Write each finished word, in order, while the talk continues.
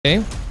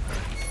Okay.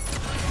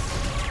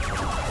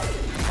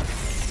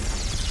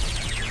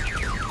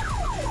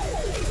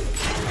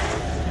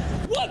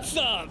 What's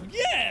up?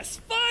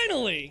 Yes,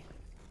 finally!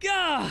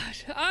 God,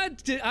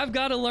 I've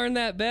got to learn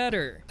that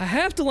better. I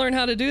have to learn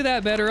how to do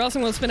that better, or else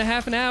I'm going to spend a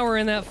half an hour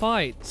in that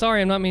fight.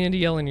 Sorry, I'm not meaning to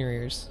yell in your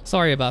ears.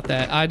 Sorry about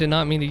that. I did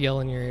not mean to yell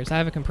in your ears. I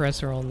have a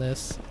compressor on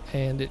this,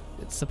 and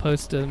it's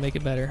supposed to make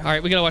it better. All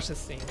right, we got to watch this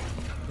scene.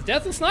 The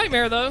Deathless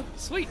Nightmare, though.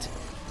 Sweet.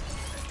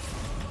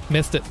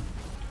 Missed it.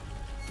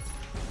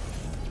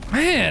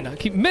 Man, I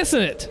keep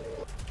missing it.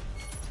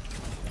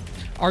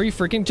 Are you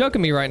freaking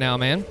joking me right now,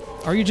 man?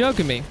 Are you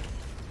joking me?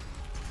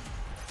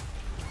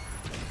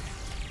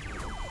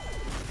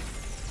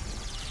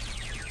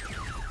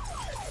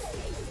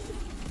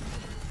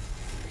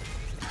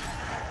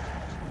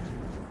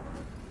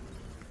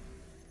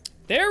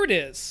 There it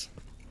is.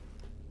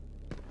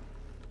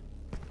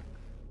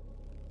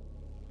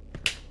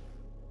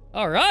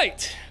 All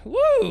right.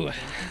 Woo.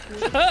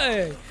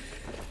 Hey.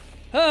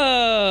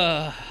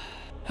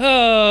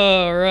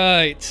 All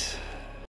right.